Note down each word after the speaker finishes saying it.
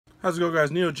How's it going, guys?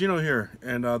 GENO here,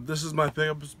 and this is my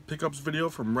pickups video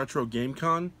from Retro Game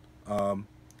Con.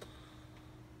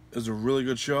 It's a really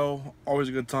good show, always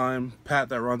a good time. Pat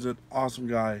that runs it, awesome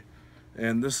guy,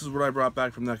 and this is what I brought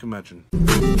back from that convention.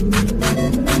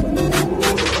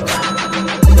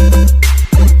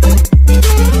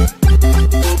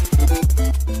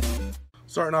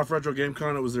 Starting off Retro Game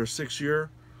Con, it was their 6th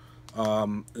year.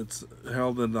 It's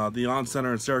held in the On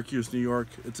Center in Syracuse, New York.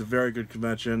 It's a very good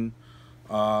convention.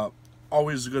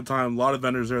 Always a good time. A lot of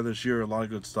vendors there this year. A lot of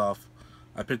good stuff.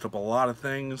 I picked up a lot of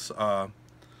things.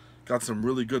 Got some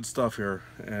really good stuff here.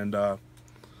 And off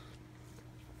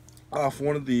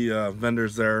one of the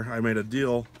vendors there, I made a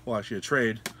deal. Well, actually a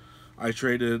trade. I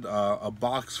traded a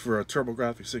box for a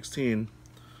TurboGrafx 16,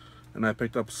 and I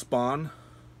picked up Spawn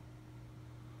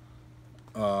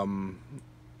in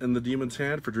the Demon's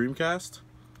Hand for Dreamcast.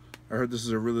 I heard this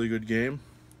is a really good game.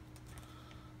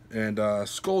 And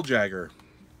Skulljagger,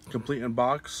 complete in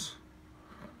box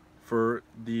for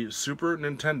the Super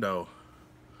Nintendo.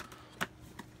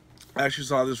 I actually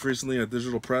saw this recently at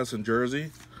Digital Press in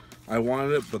Jersey. I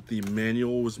wanted it, but the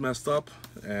manual was messed up,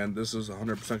 and this is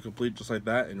 100% complete just like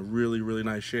that, in really, really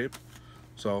nice shape.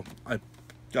 So I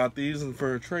got these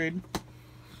for a trade,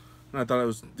 and I thought it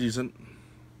was decent.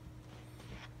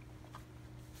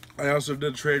 I also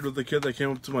did a trade with the kid that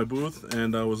came up to my booth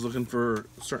and was looking for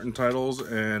certain titles,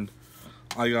 and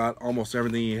I got almost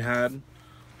everything he had.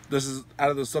 This is, out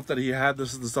of the stuff that he had,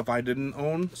 this is the stuff I didn't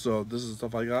own, so this is the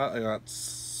stuff I got. I got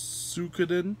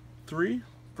Suikoden 3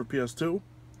 for PS2.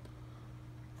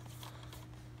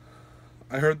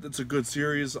 I heard it's a good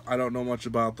series. I don't know much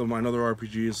about them. I know they're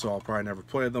RPGs, so I'll probably never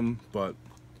play them, but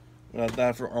I got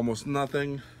that for almost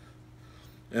nothing.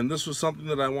 And this was something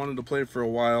that I wanted to play for a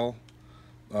while.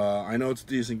 I know it's a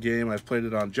decent game. I've played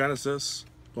it on Genesis,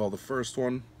 well, the first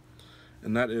one,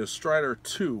 and that is Strider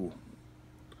 2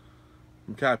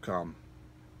 from Capcom.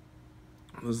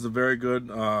 This is a very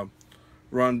good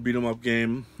run beat 'em up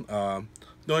game. The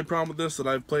only problem with this that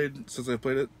I've played since I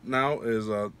played it now is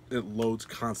it loads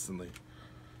constantly.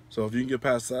 So if you can get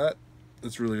past that,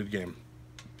 it's a really good game.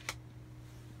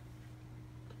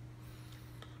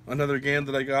 Another game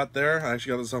that I got there, I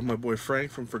actually got this off my boy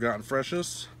Frank from Forgotten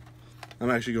Freshness. I'm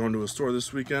actually going to a store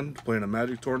this weekend to play in a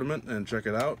Magic tournament and check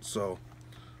it out. So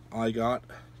I got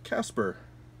Casper,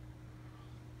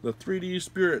 the 3D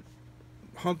Spirit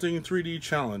Hunting 3D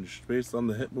Challenge based on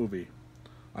the hit movie.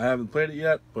 I haven't played it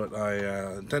yet, but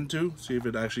I intend to see if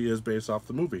it actually is based off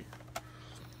the movie.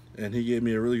 And he gave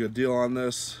me a really good deal on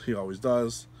this. He always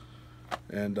does.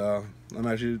 And I'm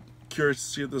actually curious to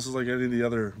see if this is like any of the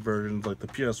other versions, like the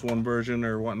PS1 version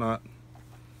or whatnot.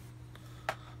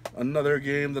 Another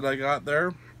game that I got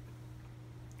there,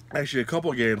 actually a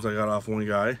couple games I got off one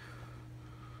guy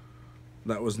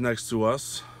that was next to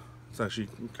us. It's actually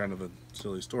kind of a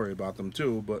silly story about them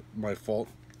too, but my fault.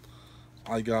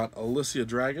 I got Alicia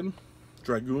Dragoon,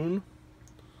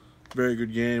 very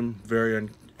good game,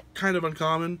 kind of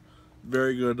uncommon,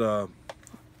 very good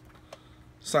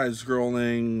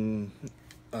side-scrolling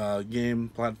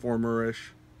game,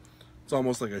 platformer-ish. It's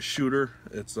almost like a shooter.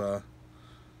 It's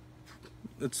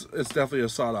definitely a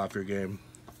sought-after game.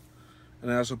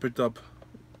 And I also picked up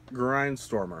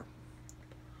Grindstormer.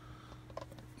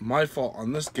 My fault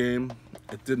on this game.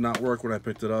 It did not work when I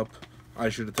picked it up. I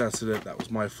should have tested it. That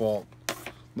was my fault.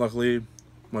 Luckily,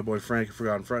 my boy Frank at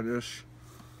Forgotten Freshness,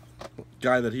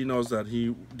 guy that he knows that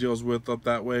he deals with up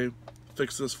that way,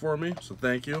 fixed this for me. So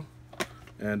thank you.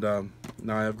 And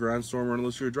now I have Grindstormer and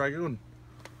Alicia Dragoon.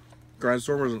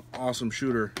 Grindstormer is an awesome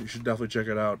shooter. You should definitely check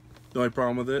it out. The only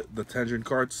problem with it, the tension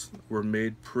carts were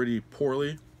made pretty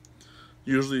poorly.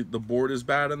 Usually the board is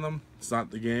bad in them. It's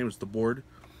not the game, it's the board.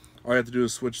 All you have to do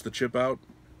is switch the chip out,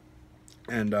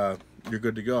 and you're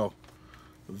good to go.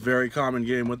 Very common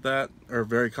game with that, or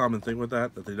very common thing with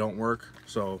that they don't work.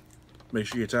 So make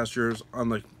sure you test yours,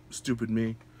 unlike stupid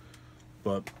me.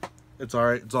 But it's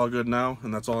alright, it's all good now,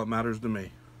 and that's all that matters to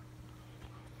me.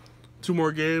 Two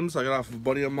more games I got off of a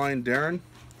buddy of mine, Darren.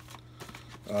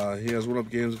 He has One Up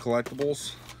Games and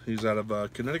Collectibles. He's out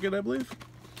of Connecticut, I believe.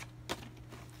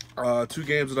 Two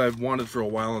games that I've wanted for a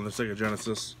while on the Sega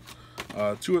Genesis.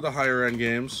 Two of the higher end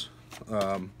games.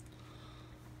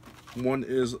 One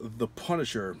is The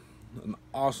Punisher, an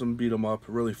awesome beat 'em up,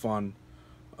 really fun.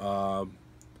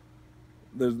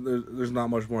 There's not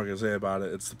much more I can say about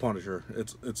it. It's The Punisher.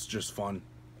 It's just fun.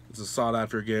 It's a sought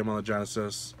after game on the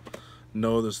Genesis.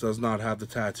 No, this does not have the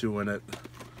tattoo in it.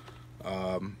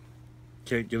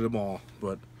 Can't get them all,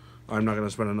 but I'm not going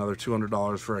to spend another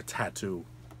 $200 for a tattoo,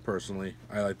 personally.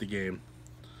 I like the game.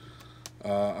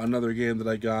 Another game that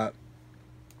I got,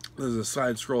 this is a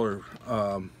side-scroller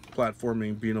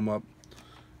platforming beat 'em up,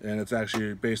 and it's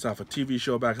actually based off a TV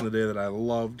show back in the day that I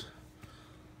loved,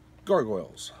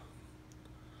 Gargoyles.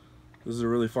 This is a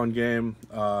really fun game.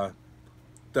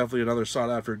 Definitely another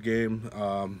sought-after game,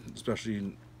 especially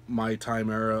in my time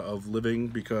era of living,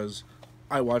 because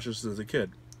I watched this as a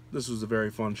kid. This was a very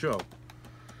fun show.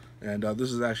 And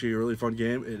this is actually a really fun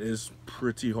game. It is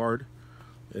pretty hard,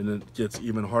 and it gets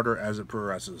even harder as it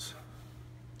progresses.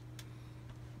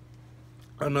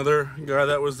 Another guy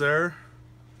that was there,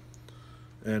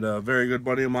 and a very good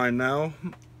buddy of mine now,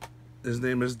 his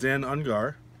name is Dan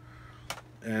Ungar,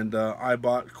 and I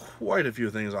bought quite a few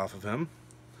things off of him.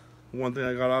 One thing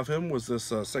I got off him was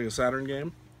this Sega Saturn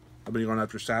game. I've been going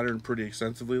after Saturn pretty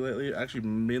extensively lately. Actually,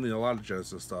 mainly a lot of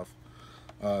Genesis stuff.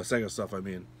 Sega stuff, I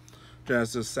mean.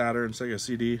 Genesis, Saturn, Sega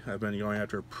CD, I've been going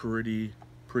after pretty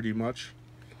much.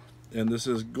 And this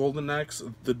is Golden Axe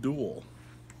The Duel.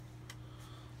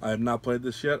 I have not played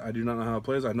this yet. I do not know how it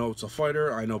plays. I know it's a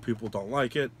fighter. I know people don't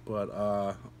like it, but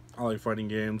I like fighting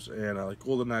games, and I like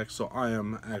Golden Axe, so I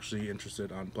am actually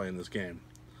interested on playing this game.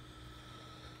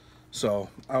 So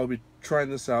I will be trying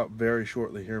this out very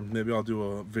shortly here. Maybe I'll do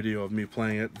a video of me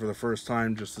playing it for the first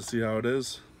time just to see how it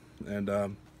is. And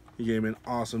he gave me an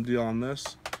awesome deal on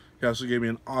this. He also gave me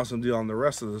an awesome deal on the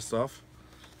rest of this stuff.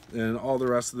 And all the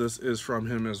rest of this is from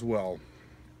him as well.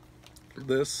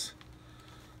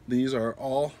 These are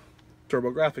all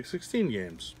TurboGrafx 16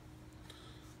 games.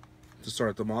 To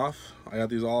start them off, I got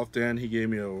these all off Dan. He gave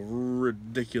me a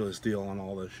ridiculous deal on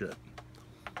all this shit.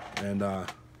 And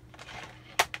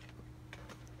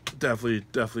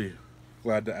definitely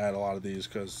glad to add a lot of these,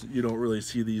 because you don't really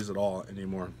see these at all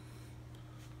anymore.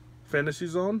 Fantasy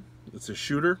Zone, it's a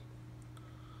shooter.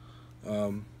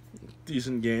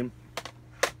 Decent game.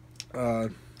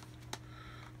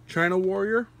 China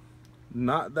Warrior,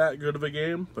 not that good of a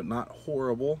game, but not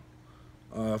horrible.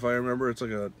 If I remember, it's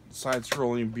like a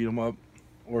side-scrolling beat 'em up,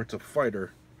 or it's a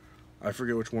fighter. I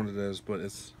forget which one it is, but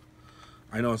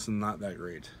I know it's not that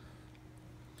great.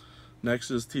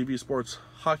 Next is TV Sports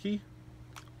Hockey.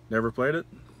 Never played it.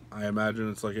 I imagine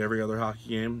it's like every other hockey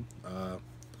game. I'll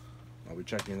be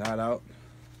checking that out.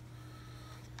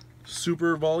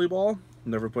 Super Volleyball.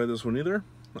 Never played this one either.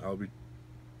 I'll be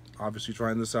obviously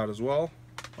trying this out as well.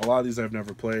 A lot of these I've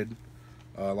never played.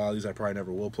 A lot of these I probably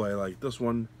never will play. Like this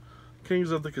one,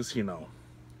 Kings of the Casino.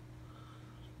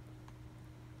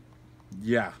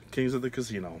 Yeah, Kings of the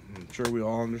Casino. I'm sure we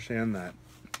all understand that.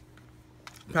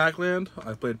 Pac-Land.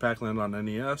 I played Pac-Land on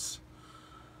NES.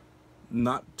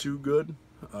 Not too good.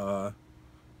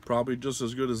 Probably just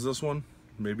as good as this one.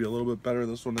 Maybe a little bit better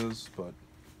this one is, but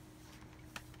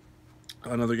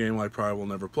another game I probably will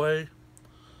never play.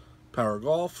 Power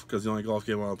Golf, because the only golf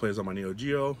game I want to play is on my Neo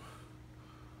Geo.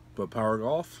 But Power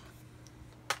Golf.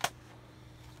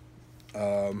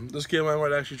 This game I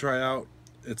might actually try out.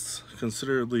 It's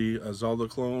considerably a Zelda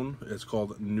clone. It's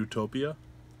called Newtopia.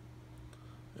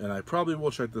 And I probably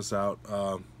will check this out.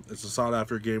 It's a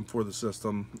sought-after game for the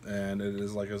system, and it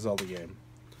is like a Zelda game.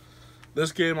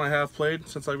 This game I have played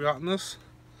since I've gotten this.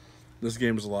 This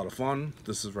game is a lot of fun.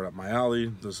 This is right up my alley.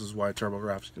 This is why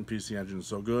TurboGrafx and PC Engine is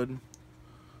so good.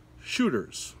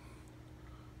 Shooters.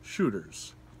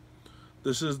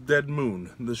 This is Dead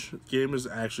Moon. This game is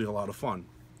actually a lot of fun.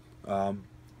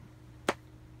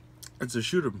 It's a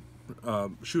shooter.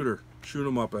 Shoot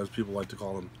 'em up, as people like to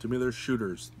call them. To me, they're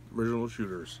shooters. Original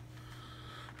shooters.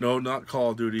 No, not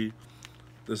Call of Duty.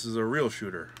 This is a real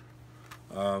shooter.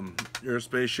 You're a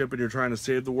spaceship and you're trying to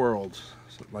save the world,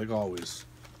 like always.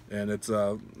 And it's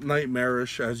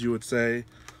nightmarish, as you would say.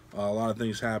 A lot of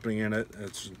things happening in it.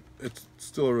 It's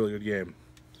still a really good game.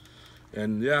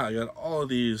 And yeah, I got all of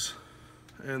these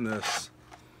and this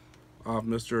off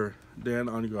Mr. Dan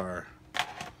Ungar.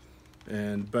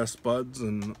 And Best Buds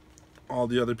and all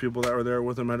the other people that were there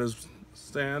with him at his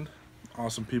stand.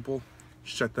 Awesome people.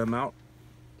 Check them out.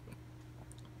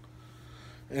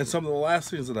 And some of the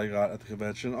last things that I got at the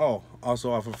convention. Oh,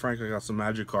 also off of Frank, I got some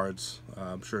Magic cards.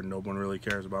 I'm sure no one really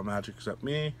cares about Magic except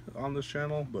me on this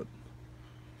channel. But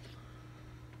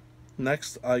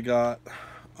next, I got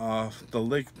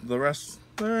the rest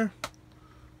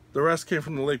came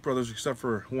from the Lake Brothers except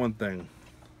for one thing.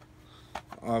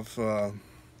 Of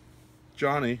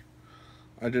Johnny,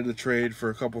 I did a trade for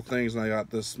a couple things, and I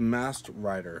got this Masked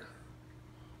Rider.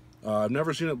 I've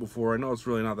never seen it before. I know it's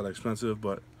really not that expensive,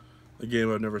 but a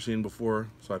game I've never seen before,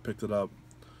 so I picked it up.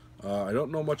 I don't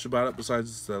know much about it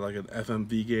besides it's like an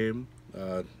FMV game,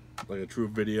 like a true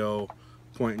video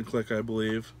point and click, I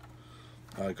believe.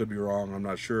 I could be wrong, I'm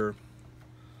not sure.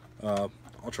 I'll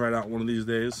try it out one of these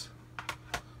days.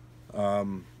 But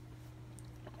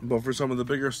for some of the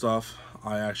bigger stuff,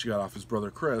 I actually got off his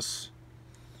brother Chris.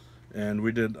 and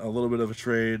we did a little bit of a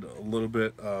trade, a little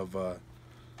bit of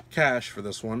cash for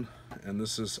this one, and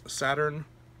this is Saturn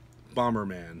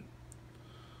Bomberman.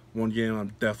 One game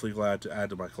I'm definitely glad to add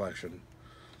to my collection.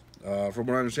 From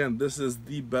what I understand, this is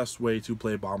the best way to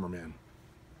play Bomberman.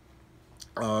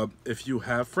 If you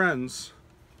have friends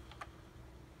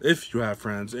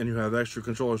and you have extra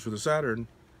controllers for the Saturn,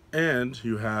 and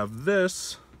you have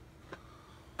this,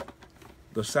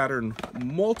 the Saturn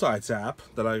multi-tap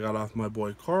that I got off my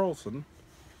boy Carlson,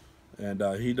 and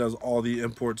he does all the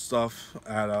import stuff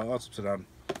at let's sit down,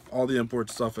 all the import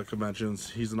stuff at conventions.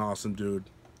 He's an awesome dude.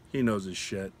 He knows his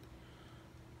shit.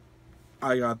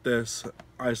 I got this.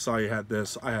 I saw you had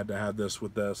this. I had to have this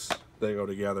with this. They go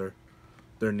together.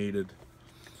 They're needed.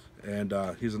 And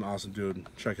he's an awesome dude.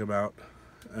 Check him out.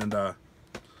 And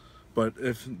but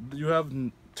if you have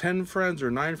 10 friends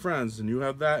or 9 friends and you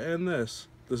have that and this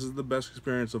is the best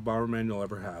experience of Bomberman you'll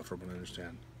ever have, from what I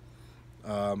understand.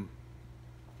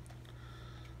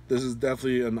 This is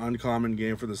definitely an uncommon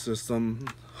game for the system.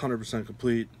 100%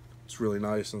 complete. It's really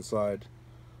nice inside.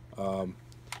 I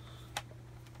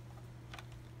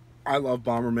love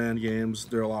Bomberman games.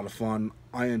 They're a lot of fun.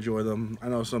 I enjoy them. I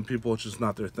know some people it's just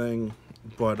not their thing,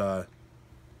 but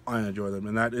I enjoy them,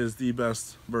 and that is the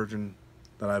best version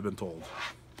that I've been told.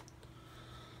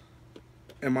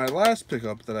 And my last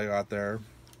pickup that I got there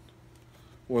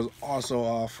was also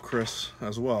off Chris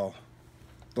as well.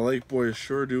 The Lake Boys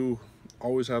sure do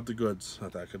always have the goods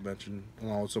at that convention,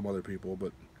 along with some other people,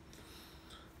 but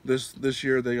this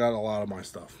year they got a lot of my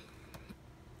stuff.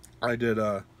 I did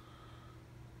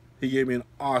he gave me an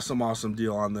awesome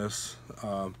deal on this.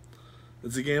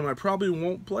 It's a game I probably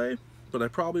won't play, but I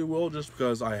probably will just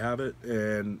because I have it,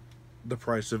 and the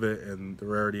price of it and the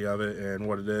rarity of it and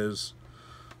what it is.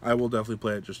 I will definitely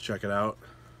play it, just check it out.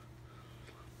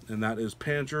 And that is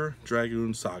Panzer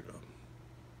Dragoon Saga.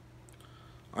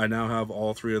 I now have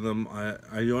all 3 of them.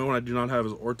 The only one I do not have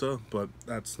is Orta, but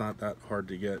that's not that hard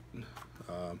to get.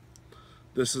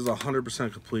 This is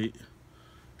 100% complete.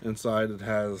 Inside it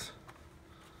has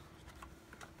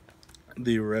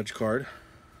the reg card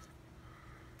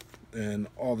and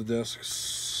all the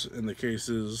discs in the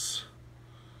cases.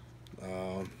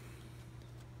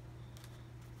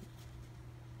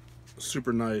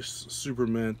 Super nice, super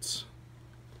mint.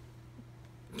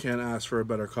 Can't ask for a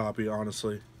better copy,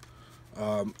 honestly.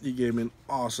 He gave me an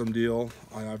awesome deal.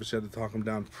 I obviously had to talk him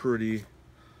down pretty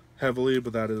heavily,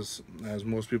 but that is, as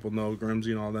most people know,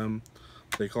 Grimsy and all them,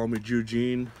 they call me Jewish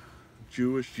Gene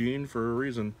for a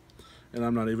reason, and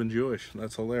I'm not even Jewish.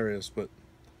 That's hilarious, but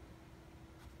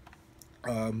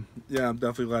yeah, I'm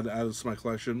definitely glad to add this to my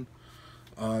collection.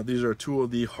 These are 2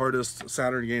 of the hardest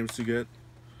Saturn games to get.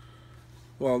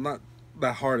 Well, not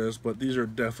the hardest, but these are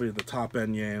definitely the top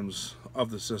end games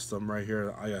of the system right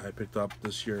here. I picked up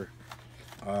this year.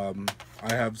 I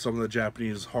have some of the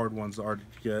Japanese hard ones already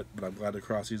to get, but I'm glad to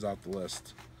cross these off the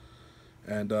list.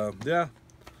 And yeah,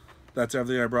 that's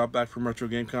everything I brought back from Retro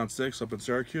GameCon 6 up in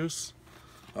Syracuse.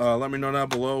 Let me know down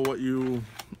below what you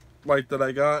like that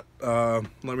I got.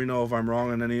 Let me know if I'm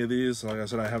wrong on any of these. Like I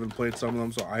said, I haven't played some of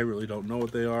them, so I really don't know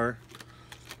what they are,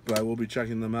 but I will be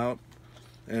checking them out.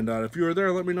 And if you were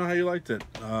there, let me know how you liked it.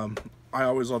 I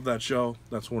always love that show.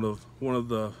 That's one of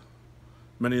the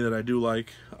many that I do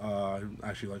like.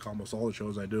 Actually, like almost all the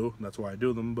shows I do. That's why I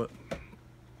do them.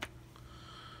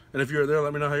 And if you were there,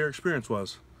 let me know how your experience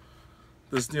was.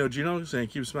 This is GENO saying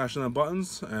keep smashing them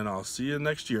buttons, and I'll see you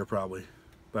next year probably.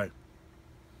 Bye.